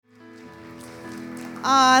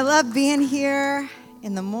I love being here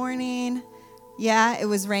in the morning. Yeah, it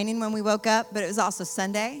was raining when we woke up, but it was also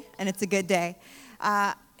Sunday, and it's a good day.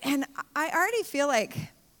 And I already feel like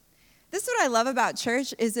this is what I love about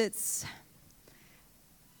church is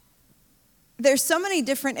there's so many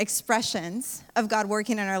different expressions of God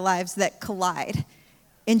working in our lives that collide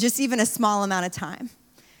in just even a small amount of time.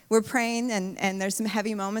 We're praying, and there's some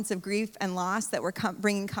heavy moments of grief and loss that we're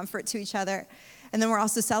bringing comfort to each other. And then we're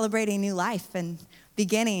also celebrating new life and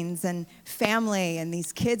beginnings and family, and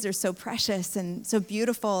these kids are so precious and so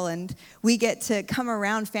beautiful, and we get to come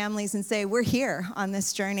around families and say, we're here on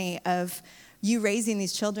this journey of you raising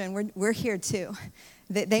these children. We're here too.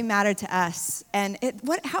 They matter to us. And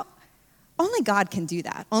only God can do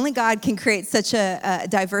that. Only God can create such a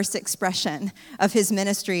diverse expression of his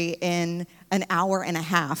ministry in an hour and a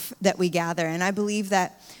half that we gather. And I believe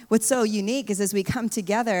that what's so unique is as we come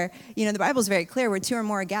together, the Bible's very clear, where two or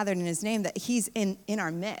more are gathered in his name, that he's in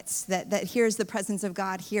our midst, that here's the presence of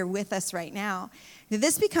God here with us right now.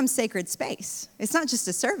 This becomes sacred space. It's not just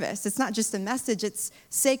a service. It's not just a message. It's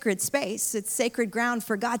sacred space. It's sacred ground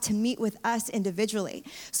for God to meet with us individually.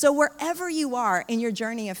 So wherever you are in your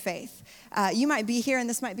journey of faith, you might be here and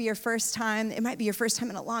this might be your first time. It might be your first time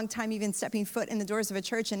in a long time even stepping foot in the doors of a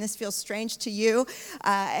church, and this feels strange to you.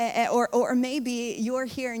 Or maybe you're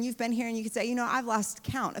here and you've been here and you could say, I've lost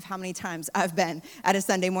count of how many times I've been at a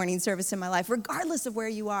Sunday morning service in my life. Regardless of where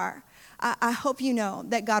you are, I hope you know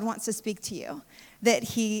that God wants to speak to you, that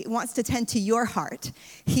he wants to tend to your heart.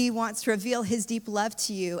 He wants to reveal his deep love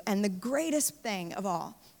to you. And the greatest thing of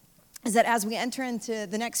all is that as we enter into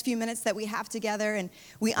the next few minutes that we have together and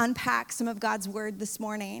we unpack some of God's word this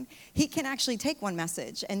morning, he can actually take one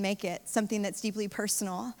message and make it something that's deeply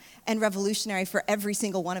personal and revolutionary for every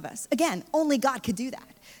single one of us. Again, only God could do that.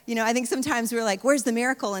 I think sometimes we're like, where's the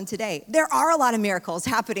miracle in today? There are a lot of miracles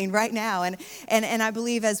happening right now. And I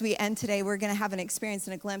believe as we end today, we're going to have an experience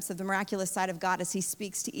and a glimpse of the miraculous side of God as he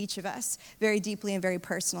speaks to each of us very deeply and very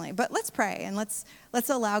personally. But let's pray and let's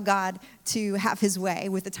allow God to have his way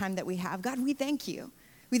with the time that we have. God, we thank you.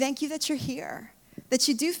 We thank you that you're here, that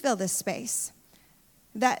you do fill this space,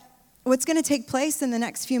 that what's going to take place in the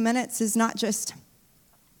next few minutes is not just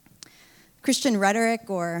Christian rhetoric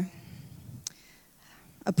or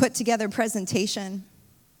a put-together presentation.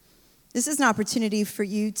 This is an opportunity for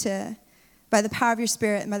you to, by the power of your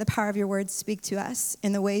Spirit and by the power of your words, speak to us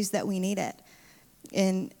in the ways that we need it,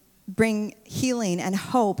 and bring healing and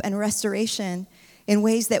hope and restoration in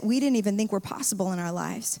ways that we didn't even think were possible in our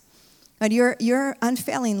lives. But your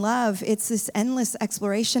unfailing love, it's this endless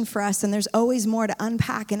exploration for us, and there's always more to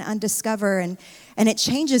unpack and undiscover, and it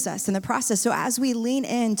changes us in the process. So as we lean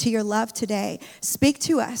into your love today, speak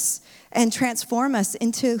to us and transform us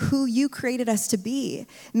into who you created us to be.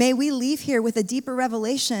 May we leave here with a deeper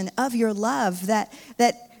revelation of your love that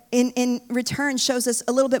in return shows us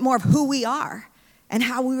a little bit more of who we are and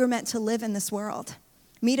how we were meant to live in this world.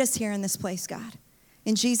 Meet us here in this place, God.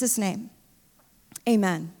 In Jesus' name,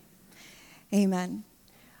 amen. Amen.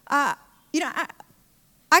 I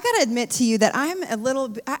got to admit to you that I'm a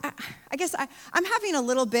little, I'm having a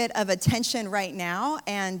little bit of a tension right now,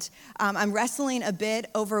 and I'm wrestling a bit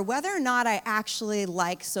over whether or not I actually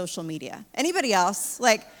like social media. Anybody else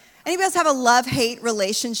have a love-hate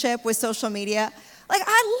relationship with social media?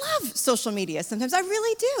 I love social media sometimes. I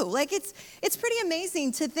really do. It's pretty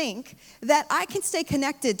amazing to think that I can stay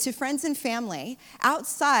connected to friends and family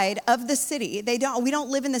outside of the city. We don't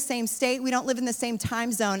live in the same state. We don't live in the same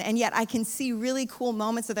time zone. And yet I can see really cool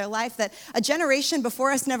moments of their life that a generation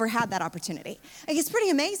before us never had that opportunity. It's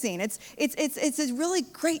pretty amazing. It's a really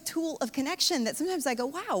great tool of connection that sometimes I go,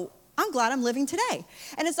 wow, I'm glad I'm living today.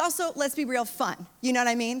 And it's also, let's be real, fun. You know what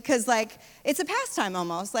I mean? Because it's a pastime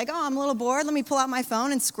almost. I'm a little bored. Let me pull out my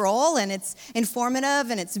phone and scroll. And it's informative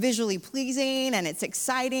and it's visually pleasing and it's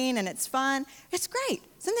exciting and it's fun. It's great.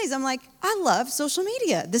 Some days I'm like, I love social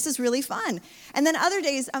media. This is really fun. And then other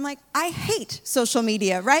days I'm like, I hate social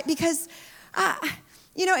media, right? Because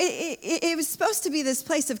it was supposed to be this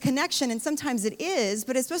place of connection, and sometimes it is,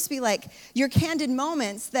 but it's supposed to be your candid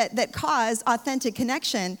moments that cause authentic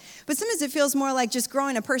connection. But sometimes it feels more like just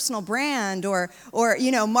growing a personal brand or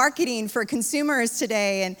marketing for consumers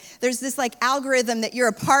today. And there's this algorithm that you're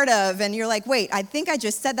a part of, and you're like, wait, I think I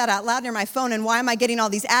just said that out loud near my phone, and why am I getting all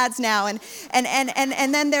these ads now? And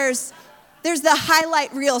then there's the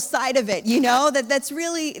highlight reel side of it,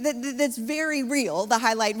 that's very real, the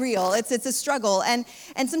highlight reel. It's a struggle. And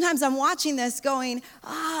sometimes I'm watching this going,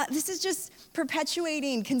 this is just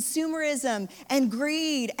perpetuating consumerism and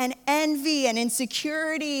greed and envy and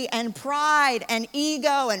insecurity and pride and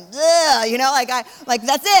ego and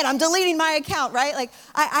that's it, I'm deleting my account, right?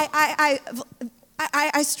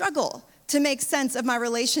 I struggle to make sense of my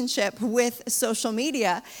relationship with social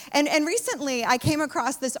media. And recently I came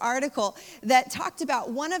across this article that talked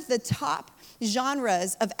about one of the top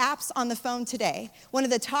genres of apps on the phone today. One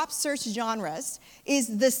of the top search genres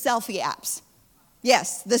is the selfie apps.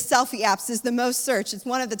 Yes, the selfie apps is the most searched. It's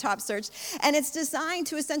one of the top searched. And it's designed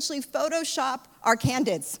to essentially Photoshop our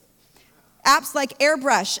candids. Apps like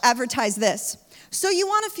Airbrush advertise this. So you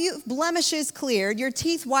want a few blemishes cleared, your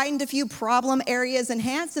teeth whitened, a few problem areas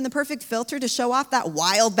enhanced, and the perfect filter to show off that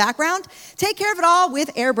wild background? Take care of it all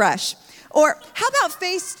with Airbrush. Or how about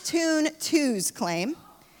Facetune 2's claim?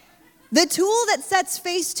 The tool that sets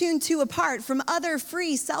Facetune 2 apart from other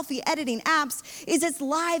free selfie editing apps is its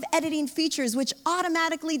live editing features, which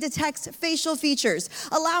automatically detects facial features,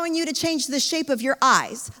 allowing you to change the shape of your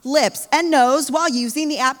eyes, lips, and nose while using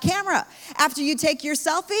the app camera. After you take your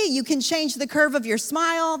selfie, you can change the curve of your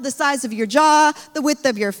smile, the size of your jaw, the width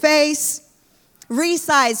of your face,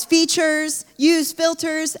 resize features, use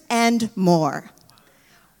filters, and more.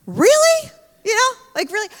 Really?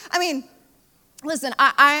 Really? I mean, listen,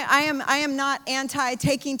 I am not anti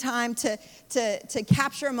taking time to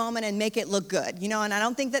capture a moment and make it look good, and I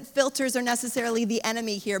don't think that filters are necessarily the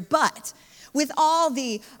enemy here, but with all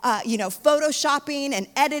the, photoshopping and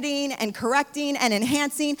editing and correcting and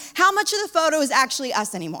enhancing, how much of the photo is actually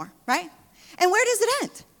us anymore, right? And where does it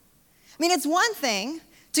end? I mean, it's one thing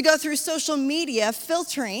to go through social media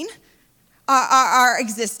filtering our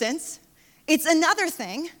existence. It's another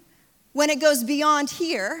thing when it goes beyond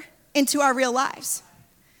here into our real lives.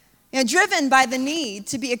 Driven by the need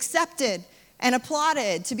to be accepted and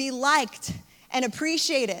applauded, to be liked and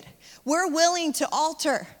appreciated, we're willing to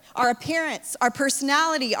alter our appearance, our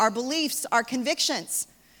personality, our beliefs, our convictions.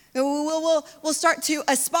 We'll start to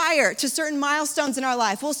aspire to certain milestones in our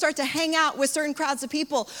life. We'll start to hang out with certain crowds of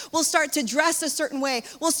people. We'll start to dress a certain way.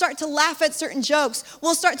 We'll start to laugh at certain jokes.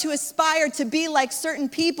 We'll start to aspire to be like certain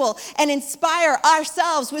people and inspire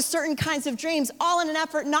ourselves with certain kinds of dreams, all in an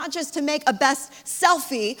effort not just to make a best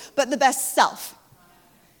selfie, but the best self.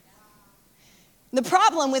 The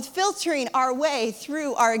problem with filtering our way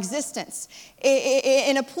through our existence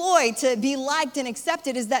in a ploy to be liked and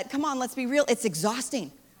accepted is that, come on, let's be real, it's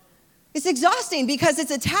exhausting. It's exhausting because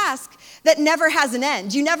it's a task that never has an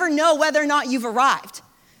end. You never know whether or not you've arrived.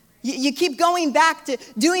 You keep going back to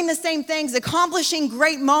doing the same things, accomplishing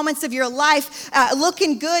great moments of your life,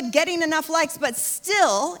 looking good, getting enough likes, but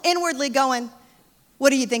still inwardly going, what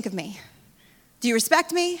do you think of me? Do you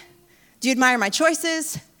respect me? Do you admire my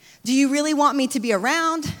choices? Do you really want me to be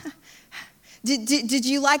around? Did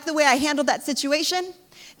you like the way I handled that situation?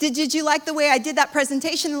 Did you like the way I did that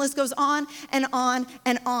presentation? The list goes on and on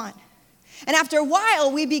and on. And after a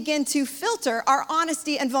while, we begin to filter our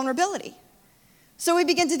honesty and vulnerability. So we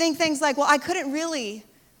begin to think things like, well, I couldn't really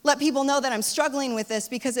let people know that I'm struggling with this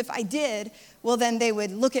because if I did, well, then they would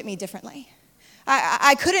look at me differently.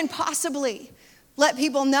 I couldn't possibly let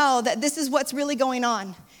people know that this is what's really going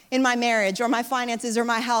on in my marriage or my finances or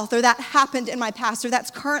my health or that happened in my past or that's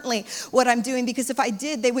currently what I'm doing because if I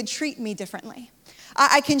did, they would treat me differently.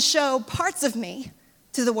 I can show parts of me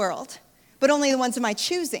to the world, but only the ones of my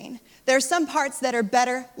choosing. There are some parts that are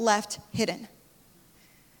better left hidden.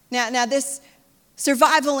 Now this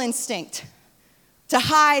survival instinct to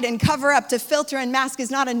hide and cover up, to filter and mask is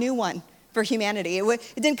not a new one for humanity.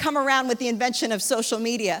 It didn't come around with the invention of social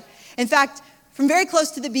media. In fact, from very close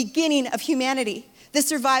to the beginning of humanity, this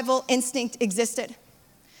survival instinct existed.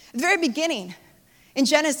 At the very beginning, in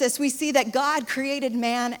Genesis, we see that God created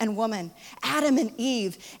man and woman, Adam and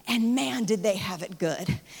Eve, and man, did they have it good.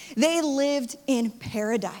 They lived in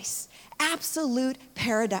paradise, absolute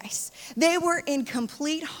paradise. They were in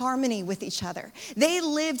complete harmony with each other. They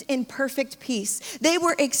lived in perfect peace. They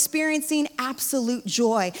were experiencing absolute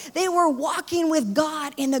joy. They were walking with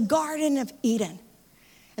God in the Garden of Eden.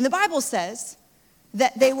 And the Bible says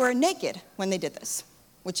that they were naked when they did this,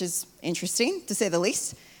 which is interesting, to say the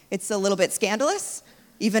least. It's a little bit scandalous,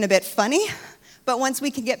 even a bit funny, but once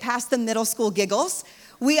we can get past the middle school giggles,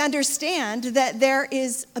 we understand that there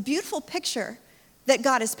is a beautiful picture that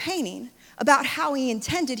God is painting about how he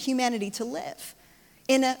intended humanity to live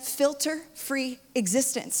in a filter-free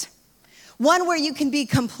existence. One where you can be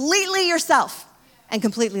completely yourself and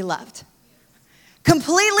completely loved,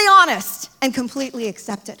 completely honest and completely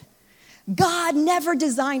accepted. God never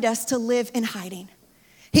designed us to live in hiding.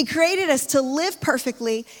 He created us to live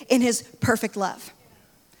perfectly in his perfect love.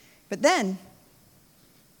 But then,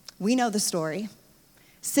 we know the story.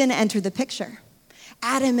 Sin entered the picture.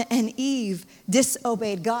 Adam and Eve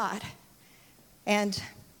disobeyed God. And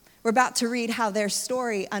We're about to read how their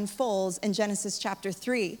story unfolds in Genesis chapter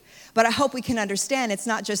 3. But I hope we can understand it's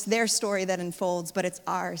not just their story that unfolds, but it's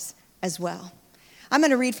ours as well. I'm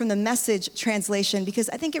going to read from the Message translation because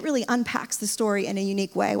I think it really unpacks the story in a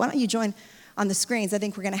unique way. Why don't you join on the screens? I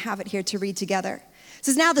think we're going to have it here to read together. It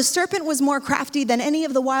says, "Now the serpent was more crafty than any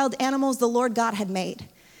of the wild animals the Lord God had made.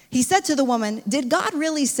 He said to the woman, 'Did God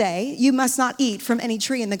really say you must not eat from any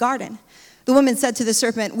tree in the garden?' The woman said to the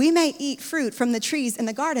serpent, 'We may eat fruit from the trees in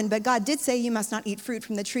the garden, but God did say you must not eat fruit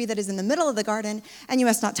from the tree that is in the middle of the garden, and you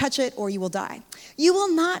must not touch it or you will die.' 'You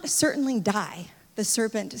will not certainly die,' the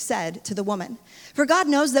serpent said to the woman. 'For God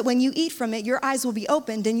knows that when you eat from it, your eyes will be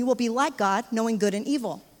opened and you will be like God, knowing good and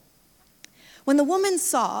evil.' When the woman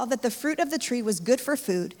saw that the fruit of the tree was good for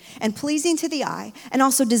food and pleasing to the eye and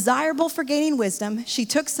also desirable for gaining wisdom, she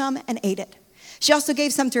took some and ate it. She also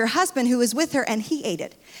gave some to her husband who was with her, and he ate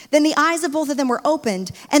it. Then the eyes of both of them were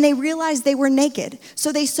opened, and they realized they were naked.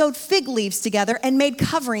 So they sewed fig leaves together and made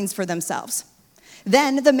coverings for themselves.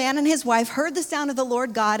 Then the man and his wife heard the sound of the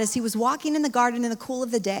Lord God as he was walking in the garden in the cool of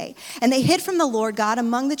the day. And they hid from the Lord God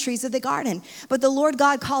among the trees of the garden. But the Lord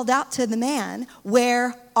God called out to the man,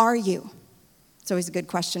 'Where are you?'" It's always a good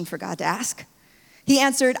question for God to ask. He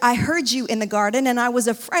answered, "I heard you in the garden, and I was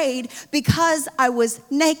afraid because I was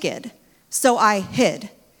naked, so I hid."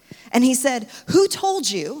 And he said, "Who told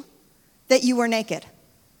you that you were naked?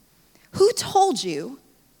 Who told you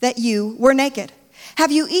that you were naked?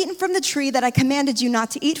 Have you eaten from the tree that I commanded you not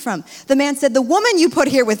to eat from?" The man said, "The woman you put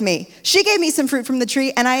here with me, she gave me some fruit from the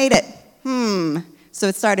tree, and I ate it." So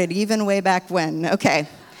it started even way back when. Okay.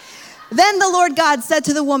 Then the Lord God said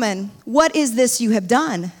to the woman, "What is this you have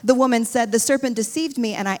done?" The woman said, "The serpent deceived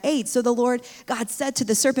me and I ate." So the Lord God said to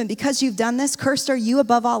the serpent, "Because you've done this, cursed are you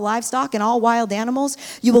above all livestock and all wild animals.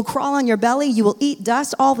 You will crawl on your belly, you will eat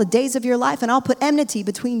dust all the days of your life, and I'll put enmity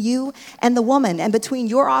between you and the woman, and between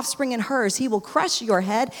your offspring and hers. He will crush your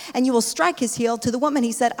head, and you will strike his heel." To the woman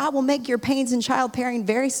he said, "I will make your pains in childbearing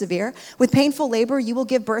very severe. With painful labor you will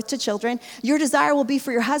give birth to children. Your desire will be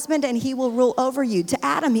for your husband, and he will rule over you." To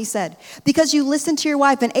Adam he said, "Because you listened to your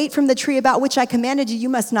wife and ate from the tree about which I commanded you, you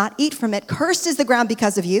must not eat from it. Cursed is the ground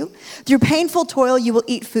because of you. Through painful toil you will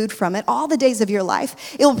eat food from it all the days of your life.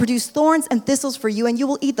 It will produce thorns and thistles for you, and you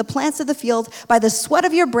will eat the plants of the field. By the sweat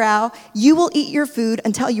of your brow you will eat your food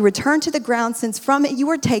until you return to the ground, since from it you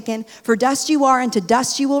were taken. For dust you are, and to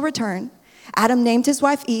dust you will return." Adam named his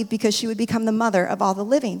wife Eve because she would become the mother of all the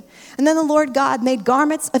living. And then the Lord God made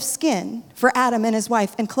garments of skin for Adam and his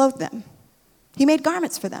wife and clothed them. He made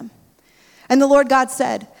garments for them. And the Lord God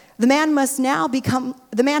said, the man has now become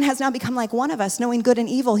like one of us, knowing good and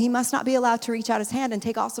evil. He must not be allowed to reach out his hand and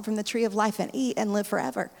take also from the tree of life and eat and live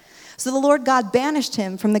forever." So the Lord God banished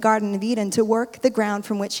him from the Garden of Eden to work the ground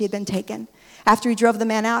from which he had been taken. After he drove the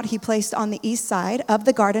man out, he placed on the east side of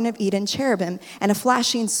the Garden of Eden cherubim and a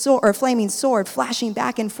flaming sword flashing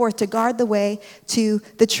back and forth to guard the way to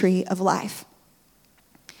the tree of life.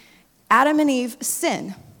 Adam and Eve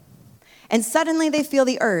sin, and suddenly they feel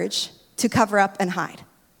the urge to cover up and hide.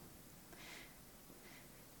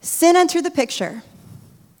 Sin entered the picture,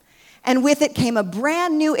 and with it came a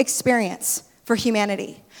brand new experience for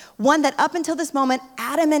humanity, one that up until this moment,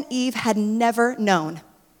 Adam and Eve had never known: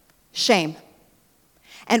 shame.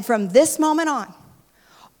 And from this moment on,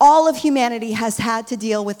 all of humanity has had to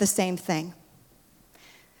deal with the same thing.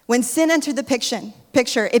 When sin entered the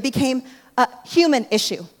picture, it became a human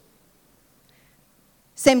issue.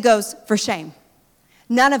 Same goes for shame.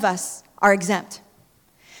 None of us are exempt.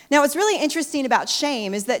 Now, what's really interesting about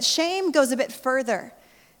shame is that shame goes a bit further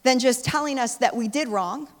than just telling us that we did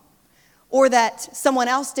wrong or that someone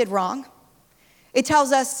else did wrong. It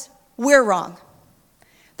tells us we're wrong,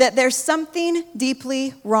 that there's something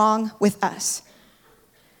deeply wrong with us.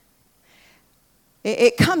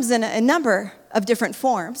 It comes in a number of different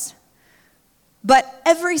forms, but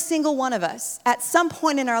every single one of us at some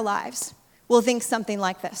point in our lives will think something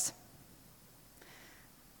like this.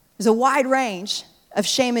 There's a wide range of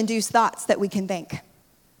shame-induced thoughts that we can think.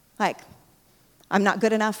 Like, I'm not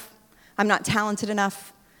good enough, I'm not talented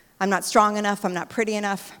enough, I'm not strong enough, I'm not pretty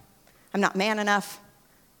enough, I'm not man enough,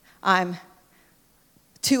 I'm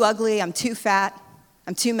too ugly, I'm too fat,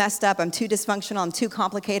 I'm too messed up, I'm too dysfunctional, I'm too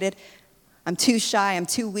complicated, I'm too shy, I'm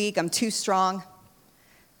too weak, I'm too strong.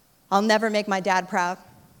 I'll never make my dad proud.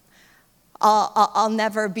 I'll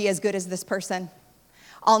never be as good as this person.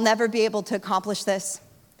 I'll never be able to accomplish this.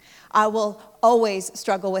 I will always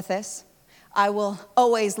struggle with this. I will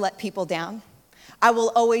always let people down. I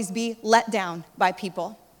will always be let down by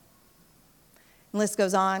people. The list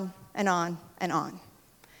goes on and on and on.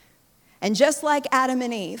 And just like Adam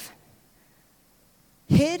and Eve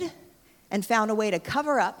hid and found a way to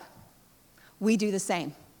cover up we do the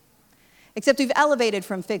same. Except we've elevated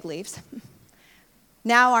from fig leaves.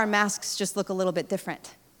 Now our masks just look a little bit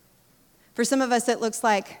different. For some of us, it looks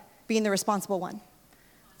like being the responsible one.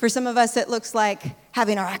 For some of us, it looks like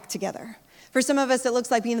having our act together. For some of us, it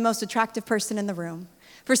looks like being the most attractive person in the room.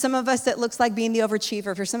 For some of us, it looks like being the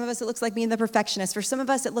overachiever. For some of us, it looks like being the perfectionist. For some of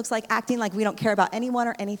us, it looks like acting like we don't care about anyone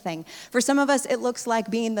or anything. For some of us, it looks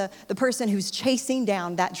like being the person who's chasing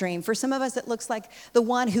down that dream. For some of us, it looks like the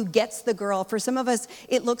one who gets the girl. For some of us,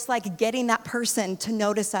 it looks like getting that person to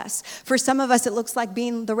notice us. For some of us, it looks like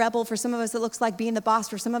being the rebel. For some of us, it looks like being the boss.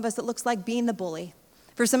 For some of us, it looks like being the bully.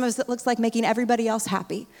 For some of us, it looks like making everybody else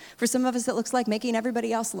happy. For some of us, it looks like making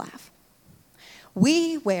everybody else laugh.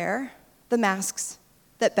 We wear the masks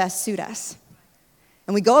that best suit us.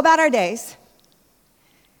 And we go about our days,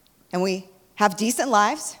 and we have decent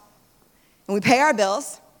lives, and we pay our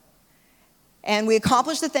bills, and we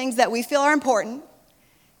accomplish the things that we feel are important,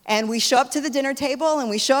 and we show up to the dinner table,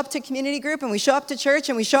 and we show up to community group, and we show up to church,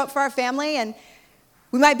 and we show up for our family, and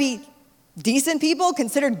we might be decent people,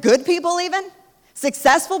 considered good people even,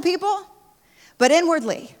 successful people, but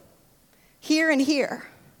inwardly, here and here,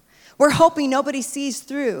 we're hoping nobody sees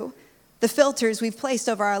through the filters we've placed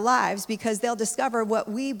over our lives because they'll discover what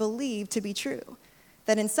we believe to be true,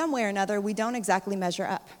 that in some way or another we don't exactly measure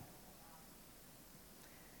up.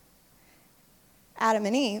 Adam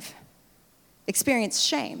and Eve experienced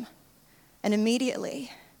shame, and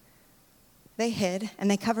immediately they hid and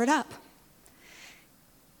they covered up.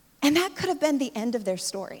 And that could have been the end of their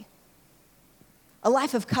story. A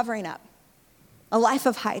life of covering up, a life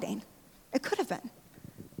of hiding. It could have been.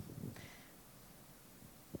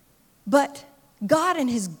 But God in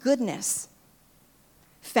his goodness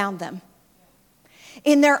found them.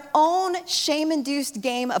 In their own shame-induced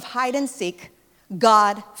game of hide and seek,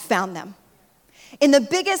 God found them. In the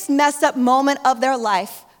biggest messed up moment of their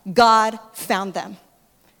life, God found them.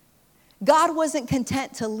 God wasn't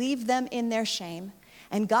content to leave them in their shame,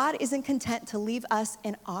 and God isn't content to leave us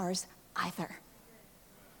in ours either.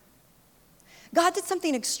 God did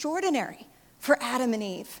something extraordinary for Adam and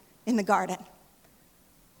Eve in the garden.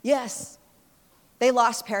 Yes, they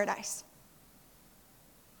lost paradise.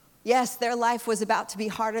 Yes, their life was about to be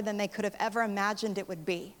harder than they could have ever imagined it would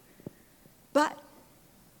be. But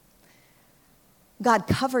God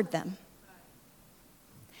covered them.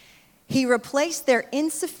 He replaced their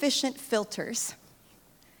insufficient filters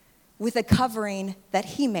with a covering that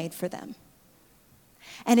he made for them.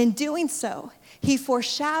 And in doing so, he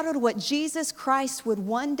foreshadowed what Jesus Christ would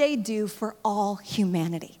one day do for all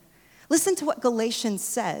humanity. Listen to what Galatians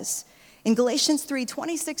says. In Galatians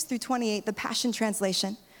 3:26-28, the Passion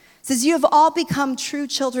Translation says, "You have all become true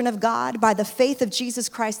children of God by the faith of Jesus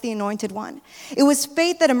Christ, the Anointed One. It was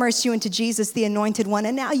faith that immersed you into Jesus, the Anointed One,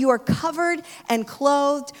 and now you are covered and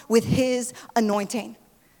clothed with his anointing."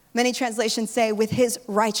 Many translations say, with his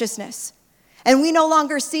righteousness. And we no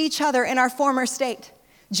longer see each other in our former state,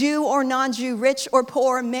 Jew or non-Jew, rich or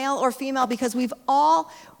poor, male or female, because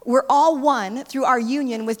we're all one through our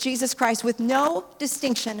union with Jesus Christ with no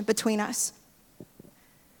distinction between us.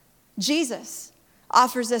 Jesus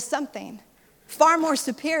offers us something far more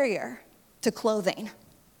superior to clothing.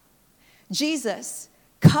 Jesus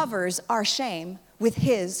covers our shame with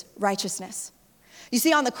his righteousness. You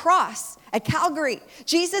see, on the cross at Calvary,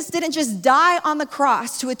 Jesus didn't just die on the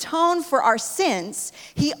cross to atone for our sins.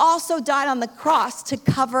 He also died on the cross to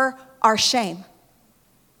cover our shame.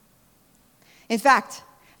 In fact,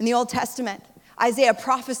 in the Old Testament, Isaiah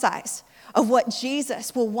prophesies of what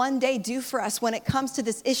Jesus will one day do for us when it comes to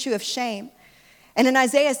this issue of shame. And in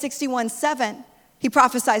Isaiah 61:7, he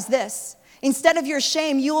prophesies this: "Instead of your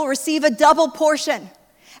shame, you will receive a double portion.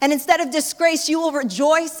 And instead of disgrace, you will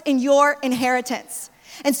rejoice in your inheritance.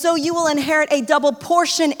 And so you will inherit a double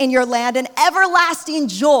portion in your land, and everlasting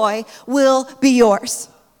joy will be yours."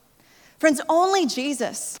 Friends, only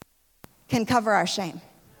Jesus can cover our shame.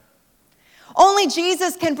 Only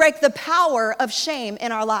Jesus can break the power of shame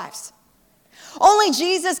in our lives. Only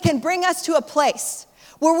Jesus can bring us to a place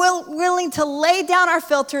where we're willing to lay down our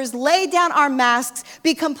filters, lay down our masks,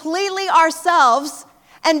 be completely ourselves,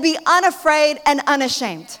 and be unafraid and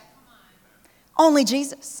unashamed. Only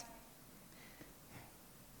Jesus.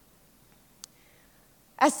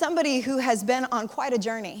 As somebody who has been on quite a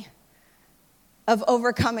journey of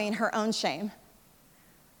overcoming her own shame,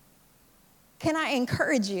 can I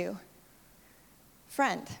encourage you,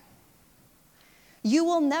 friend, you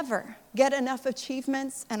will never get enough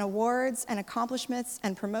achievements and awards and accomplishments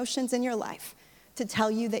and promotions in your life to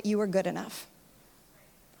tell you that you are good enough.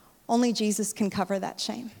 Only Jesus can cover that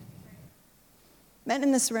shame. Men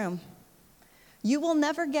in this room, you will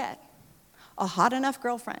never get a hot enough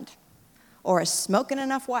girlfriend, or a smoking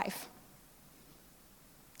enough wife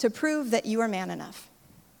to prove that you are man enough.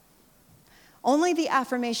 Only the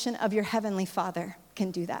affirmation of your heavenly Father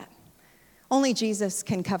can do that. Only Jesus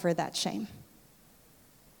can cover that shame.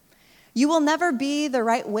 You will never be the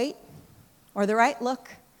right weight or the right look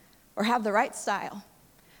or have the right style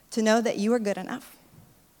to know that you are good enough.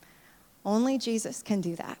 Only Jesus can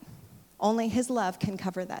do that. Only his love can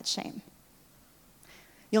cover that shame.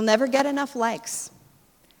 You'll never get enough likes.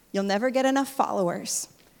 You'll never get enough followers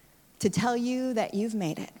to tell you that you've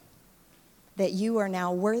made it, that you are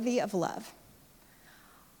now worthy of love.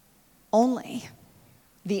 Only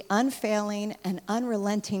the unfailing and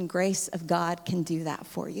unrelenting grace of God can do that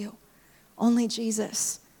for you. Only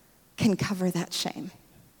Jesus can cover that shame.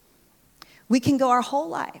 We can go our whole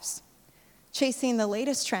lives chasing the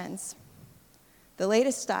latest trends, the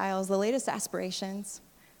latest styles, the latest aspirations,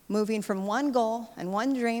 moving from one goal and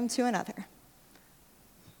one dream to another,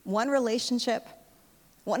 one relationship,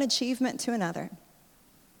 one achievement to another.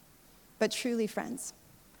 But truly, friends,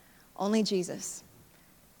 only Jesus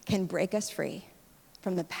can break us free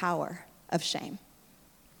from the power of shame.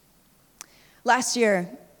 Last year,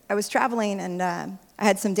 I was traveling and I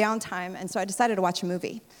had some downtime, and so I decided to watch a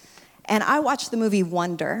movie. And I watched the movie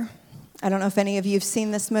Wonder. I don't know if any of you have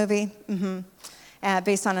seen this movie,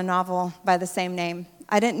 based on a novel by the same name.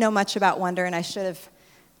 I didn't know much about Wonder, and I should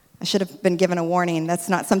have been given a warning. That's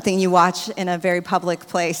not something you watch in a very public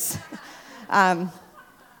place.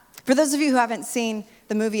 For those of you who haven't seen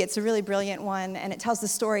the movie, it's a really brilliant one, and it tells the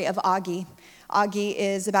story of Augie. Augie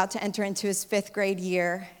is about to enter into his 5th grade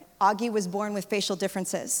year. Augie was born with facial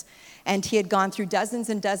differences, and he had gone through dozens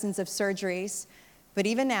and dozens of surgeries. But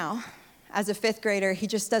even now, as a 5th grader, he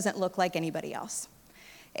just doesn't look like anybody else.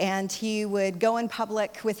 And he would go in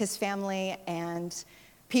public with his family, and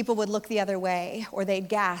people would look the other way, or they'd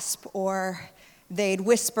gasp, or they'd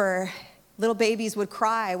whisper. Little babies would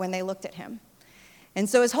cry when they looked at him. And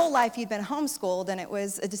so his whole life he'd been homeschooled, and it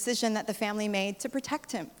was a decision that the family made to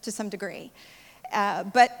protect him to some degree.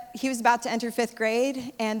 But he was about to enter 5th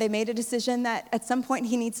grade, and they made a decision that at some point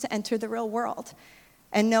he needs to enter the real world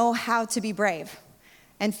and know how to be brave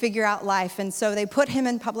and figure out life. And so they put him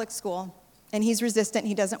in public school, and he's resistant.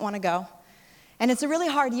 He doesn't want to go. And it's a really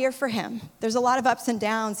hard year for him. There's a lot of ups and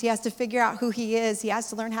downs. He has to figure out who he is. He has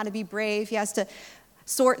to learn how to be brave. He has to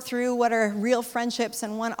sort through what are real friendships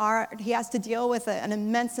and what aren't. He has to deal with an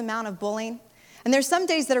immense amount of bullying. And there's some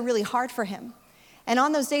days that are really hard for him. And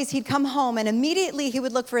on those days, he'd come home, and immediately he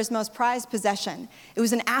would look for his most prized possession. It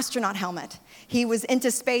was an astronaut helmet. He was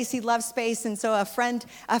into space. He loved space. And so a friend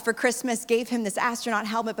for Christmas gave him this astronaut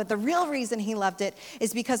helmet. But the real reason he loved it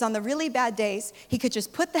is because on the really bad days, he could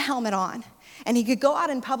just put the helmet on, and he could go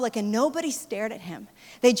out in public, and nobody stared at him.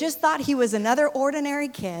 They just thought he was another ordinary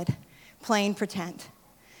kid playing pretend.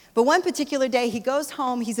 But one particular day, he goes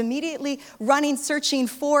home, he's immediately running, searching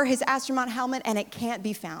for his astronaut helmet, and it can't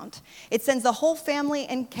be found. It sends the whole family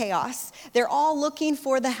in chaos. They're all looking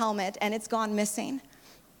for the helmet, and it's gone missing.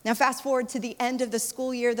 Now, fast forward to the end of the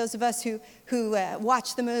school year. Those of us who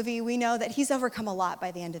watch the movie, we know that he's overcome a lot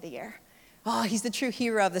by the end of the year. Oh, he's the true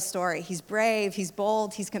hero of the story. He's brave, he's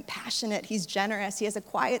bold, he's compassionate, he's generous. He has a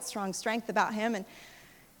quiet, strong strength about him. And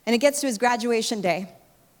it gets to his graduation day.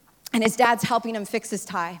 And his dad's helping him fix his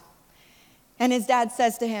tie. And his dad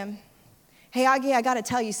says to him, "Hey, Augie, I got to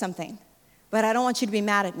tell you something, but I don't want you to be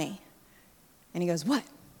mad at me." And he goes, "What?"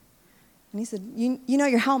 And he said, you know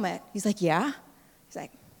your helmet?" He's like, "Yeah." He's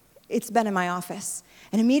like, "It's been in my office."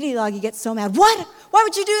 And immediately Augie gets so mad. "What? Why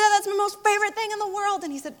would you do that? That's my most favorite thing in the world."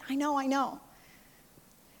 And he said, I know.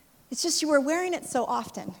 It's just you were wearing it so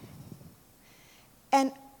often.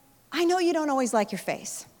 And I know you don't always like your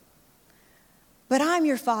face. But I'm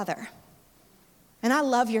your father, and I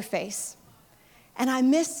love your face, and I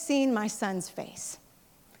miss seeing my son's face.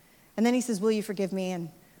 And then he says, "Will you forgive me?" And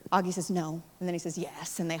Augie says, "No." And then he says,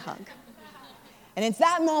 "Yes," and they hug. And it's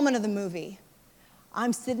that moment of the movie.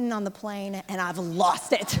 I'm sitting on the plane, and I've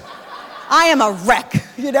lost it. I am a wreck,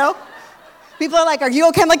 you know? People are like, "Are you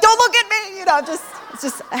okay?" I'm like, "Don't look at me," you know, it's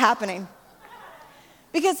just happening.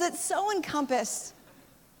 Because it so encompassed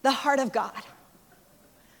the heart of God.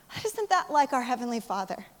 Isn't that like our Heavenly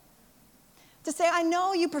Father? To say, I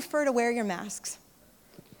know you prefer to wear your masks.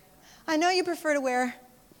 I know you prefer to wear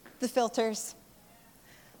the filters.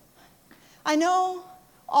 I know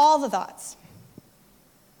all the thoughts.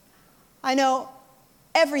 I know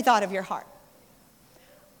every thought of your heart.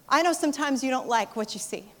 I know sometimes you don't like what you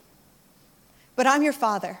see. But I'm your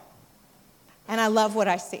Father, and I love what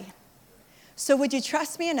I see. So would you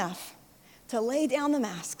trust me enough to lay down the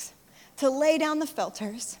masks, to lay down the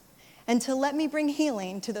filters, and to let me bring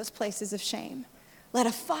healing to those places of shame? Let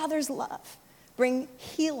a father's love bring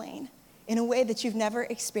healing in a way that you've never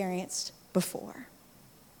experienced before.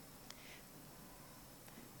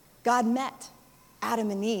 God met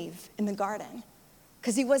Adam and Eve in the garden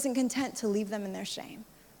because he wasn't content to leave them in their shame.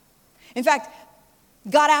 In fact,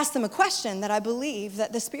 God asked them a question that I believe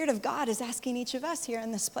that the Spirit of God is asking each of us here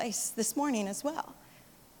in this place this morning as well.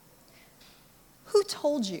 Who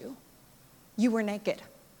told you you were naked?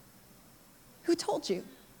 Who told you?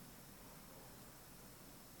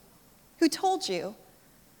 Who told you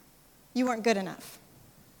you weren't good enough?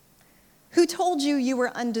 Who told you you were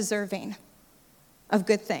undeserving of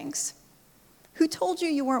good things? Who told you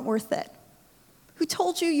you weren't worth it? Who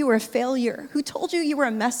told you you were a failure? Who told you you were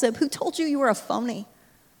a mess up? Who told you you were a phony?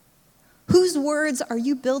 Whose words are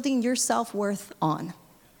you building your self-worth on?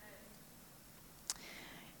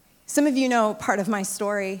 Some of you know part of my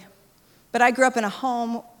story, but I grew up in a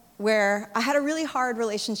home where I had a really hard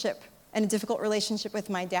relationship and a difficult relationship with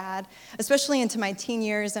my dad, especially into my teen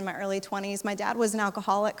years and my early 20s. My dad was an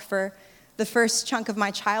alcoholic for the first chunk of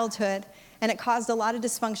my childhood, and it caused a lot of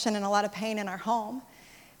dysfunction and a lot of pain in our home.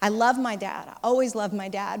 I loved my dad. I always loved my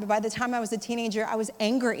dad. But by the time I was a teenager, I was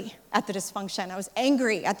angry at the dysfunction. I was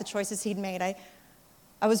angry at the choices he'd made.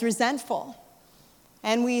 I was resentful.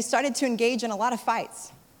 And we started to engage in a lot of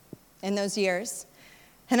fights in those years.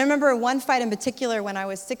 And I remember one fight in particular when I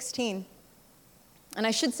was 16. And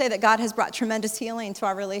I should say that God has brought tremendous healing to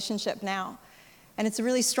our relationship now. And it's a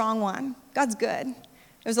really strong one. God's good.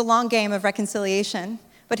 It was a long game of reconciliation,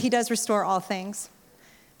 but he does restore all things.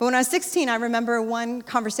 But when I was 16, I remember one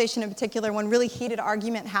conversation in particular, one really heated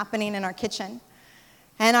argument happening in our kitchen.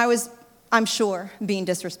 And I was, I'm sure, being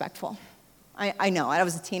disrespectful. I know, I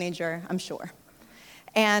was a teenager, I'm sure.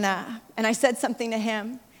 And I said something to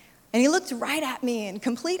him, and he looked right at me in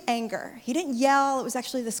complete anger. He didn't yell, it was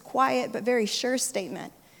actually this quiet but very sure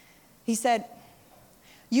statement. He said,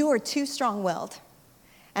 "You are too strong-willed,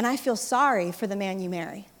 and I feel sorry for the man you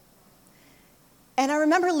marry." And I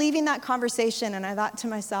remember leaving that conversation, and I thought to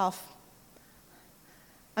myself,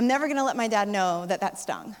 I'm never going to let my dad know that that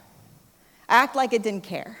stung. I act like it didn't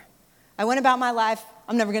care. I went about my life.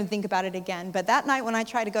 I'm never going to think about it again. But that night when I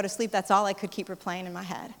tried to go to sleep, that's all I could keep replaying in my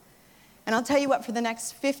head. And I'll tell you what, for the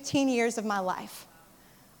next 15 years of my life,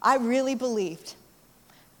 I really believed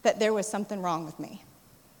that there was something wrong with me.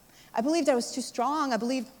 I believed I was too strong. I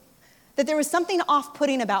believed that there was something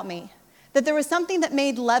off-putting about me, that there was something that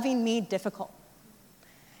made loving me difficult.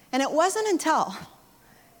 And it wasn't until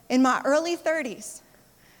in my early 30s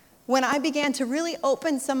when I began to really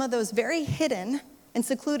open some of those very hidden and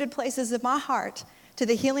secluded places of my heart to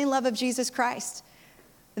the healing love of Jesus Christ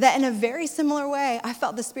that in a very similar way, I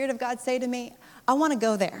felt the Spirit of God say to me, I want to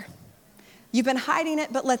go there. You've been hiding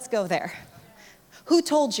it, but let's go there. Who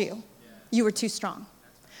told you you were too strong?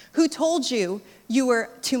 Who told you you were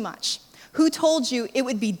too much? Who told you it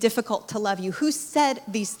would be difficult to love you? Who said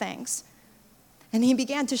these things? And he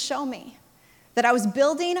began to show me that I was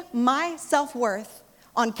building my self-worth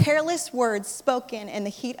on careless words spoken in the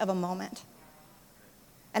heat of a moment.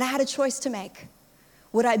 And I had a choice to make.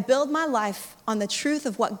 Would I build my life on the truth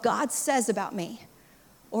of what God says about me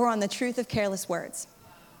or on the truth of careless words?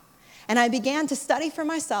 And I began to study for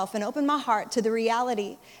myself and open my heart to the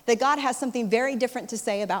reality that God has something very different to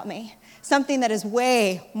say about me. Something that is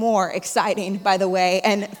way more exciting, by the way,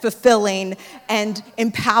 and fulfilling and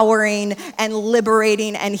empowering and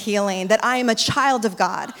liberating and healing. That I am a child of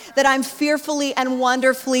God. That I'm fearfully and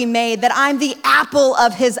wonderfully made. That I'm the apple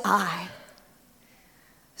of his eye.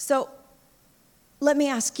 So let me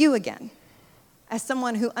ask you again, as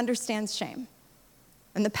someone who understands shame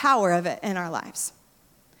and the power of it in our lives.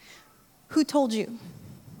 Who told you?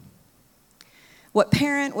 What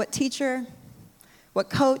parent, what teacher, what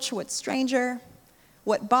coach, what stranger,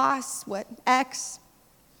 what boss, what ex,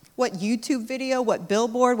 what YouTube video, what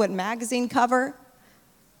billboard, what magazine cover,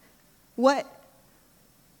 what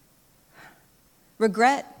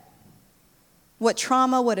regret, what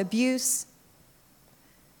trauma, what abuse,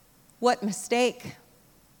 what mistake,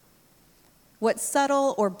 what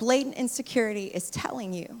subtle or blatant insecurity is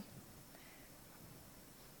telling you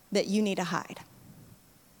that you need to hide.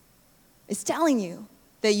 It's telling you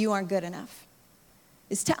that you aren't good enough.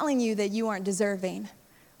 It's telling you that you aren't deserving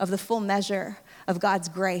of the full measure of God's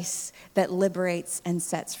grace that liberates and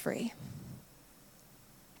sets free.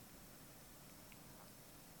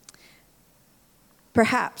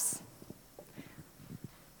 Perhaps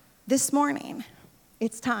this morning,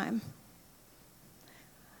 it's time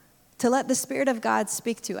to let the Spirit of God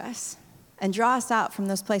speak to us and draw us out from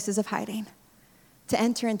those places of hiding, to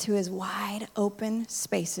enter into his wide open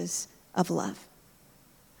spaces of love.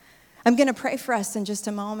 I'm going to pray for us in just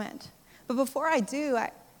a moment. But before I do,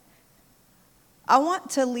 I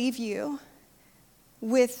want to leave you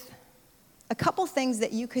with a couple things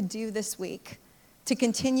that you could do this week to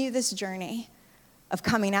continue this journey of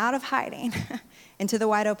coming out of hiding into the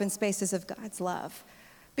wide open spaces of God's love.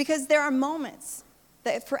 Because there are moments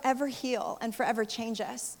that forever heal and forever change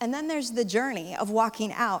us. And then there's the journey of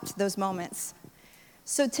walking out those moments.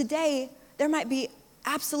 So today, there might be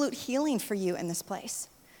absolute healing for you in this place.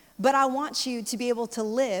 But I want you to be able to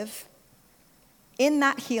live in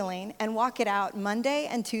that healing and walk it out Monday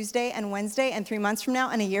and Tuesday and Wednesday and 3 months from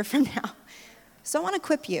now and a year from now. So I want to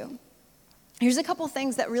equip you. Here's a couple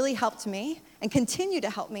things that really helped me and continue to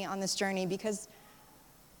help me on this journey, because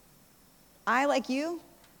I, like you,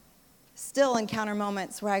 still encounter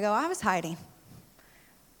moments where I go, I was hiding.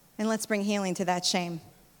 And let's bring healing to that shame.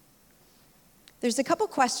 There's a couple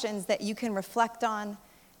questions that you can reflect on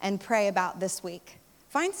and pray about this week.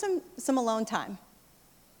 Find some alone time,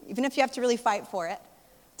 even if you have to really fight for it,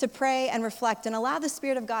 to pray and reflect and allow the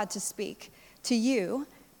Spirit of God to speak to you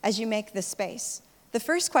as you make this space. The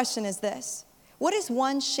first question is this: what is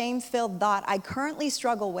one shame-filled thought I currently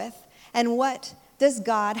struggle with, and what does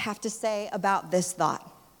God have to say about this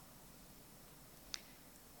thought?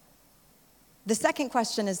 The second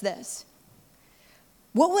question is this: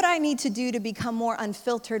 what would I need to do to become more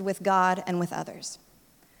unfiltered with God and with others?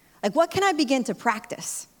 Like, what can I begin to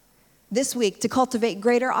practice this week to cultivate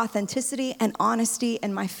greater authenticity and honesty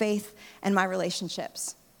in my faith and my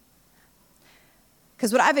relationships?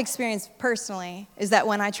 Because what I've experienced personally is that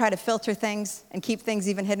when I try to filter things and keep things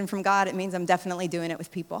even hidden from God, it means I'm definitely doing it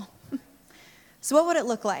with people. So what would it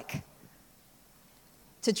look like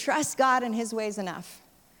to trust God and his ways enough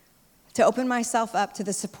to open myself up to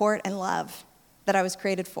the support and love that I was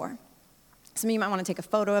created for? Some of you might want to take a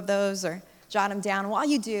photo of those or jot them down. While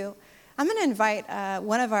you do, I'm going to invite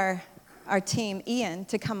one of our team, Ian,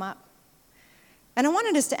 to come up. And I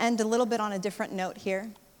wanted us to end a little bit on a different note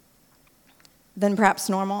here than perhaps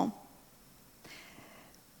normal.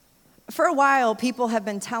 For a while, people have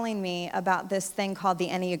been telling me about this thing called the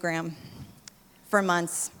Enneagram for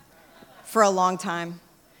months, for a long time.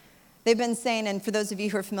 They've been saying, and for those of you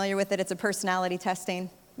who are familiar with it, it's a personality testing,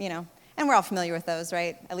 and we're all familiar with those,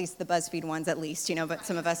 right? At least the BuzzFeed ones, at least, but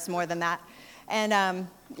some of us more than that. And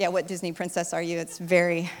what Disney princess are you? It's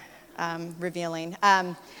very revealing.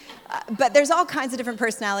 But there's all kinds of different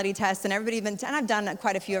personality tests, and and I've done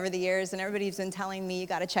quite a few over the years, and everybody's been telling me, you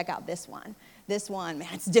got to check out this one. This one, man,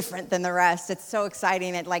 it's different than the rest. It's so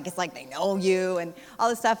exciting. It's like they know you and all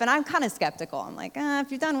this stuff. And I'm kind of skeptical. I'm like,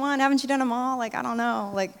 if you've done one, haven't you done them all? I don't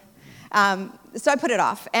know. So I put it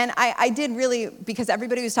off. And I did really, because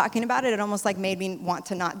everybody was talking about it, it almost made me want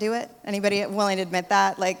to not do it. Anybody willing to admit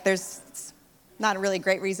that? There's not a really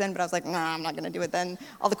great reason, but I was like, nah, I'm not going to do it then.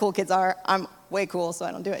 All the cool kids are. I'm way cool, so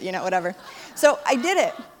I don't do it, whatever. So I did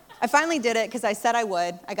it. I finally did it because I said I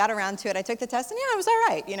would. I got around to it. I took the test, and it was all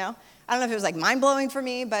right, I don't know if it was mind-blowing for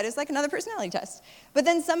me, but it's like another personality test. But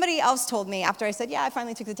then somebody else told me after I said, yeah, I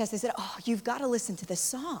finally took the test, they said, oh, you've got to listen to this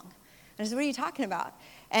song. And I said, what are you talking about?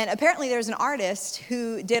 And apparently there's an artist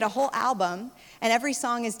who did a whole album, and every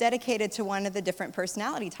song is dedicated to one of the different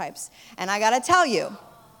personality types. And I got to tell you,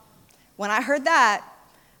 when I heard that,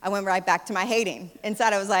 I went right back to my hating.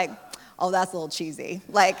 Inside I was like, oh, that's a little cheesy.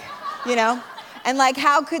 And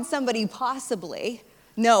how could somebody possibly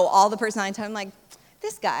know all the personality types? I'm like,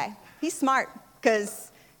 this guy, he's smart,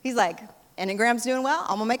 because he's like, Enneagram's doing well,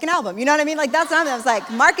 I'm gonna make an album. You know what I mean? That's what I was like,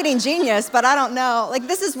 marketing genius, but I don't know.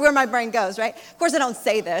 This is where my brain goes, right? Of course I don't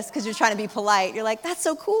say this because you're trying to be polite. You're like, that's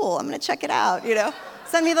so cool, I'm gonna check it out,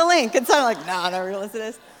 Send me the link. And so I'm like, no, I never realized it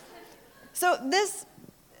is. So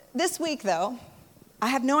this week though, I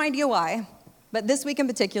have no idea why, but this week in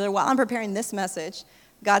particular, while I'm preparing this message,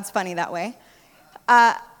 God's funny that way,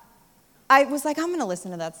 I was like, I'm gonna listen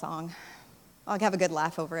to that song. I'll have a good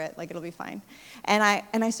laugh over it, it'll be fine. And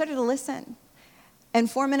I started to listen. And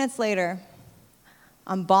 4 minutes later,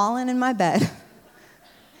 I'm bawling in my bed.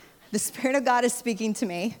 The Spirit of God is speaking to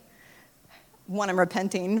me. One, I'm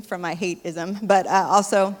repenting from my hate-ism, but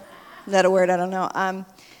also, is that a word? I don't know.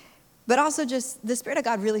 But also just, the Spirit of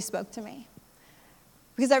God really spoke to me.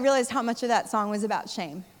 Because I realized how much of that song was about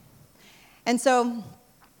shame. And so,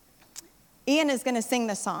 Ian is going to sing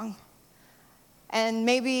this song. And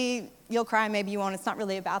maybe you'll cry, maybe you won't. It's not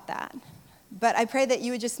really about that. But I pray that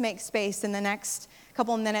you would just make space in the next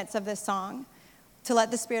couple of minutes of this song to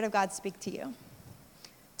let the Spirit of God speak to you,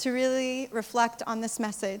 to really reflect on this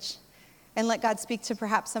message and let God speak to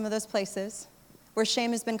perhaps some of those places where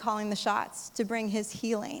shame has been calling the shots, to bring his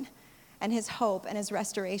healing and his hope and his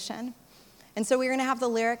restoration. And so we're going to have the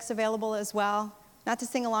lyrics available as well, not to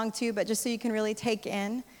sing along to, but just so you can really take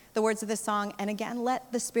in the words of this song. And again,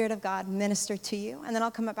 let the Spirit of God minister to you. And then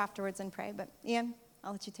I'll come up afterwards and pray. But Ian,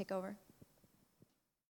 I'll let you take over.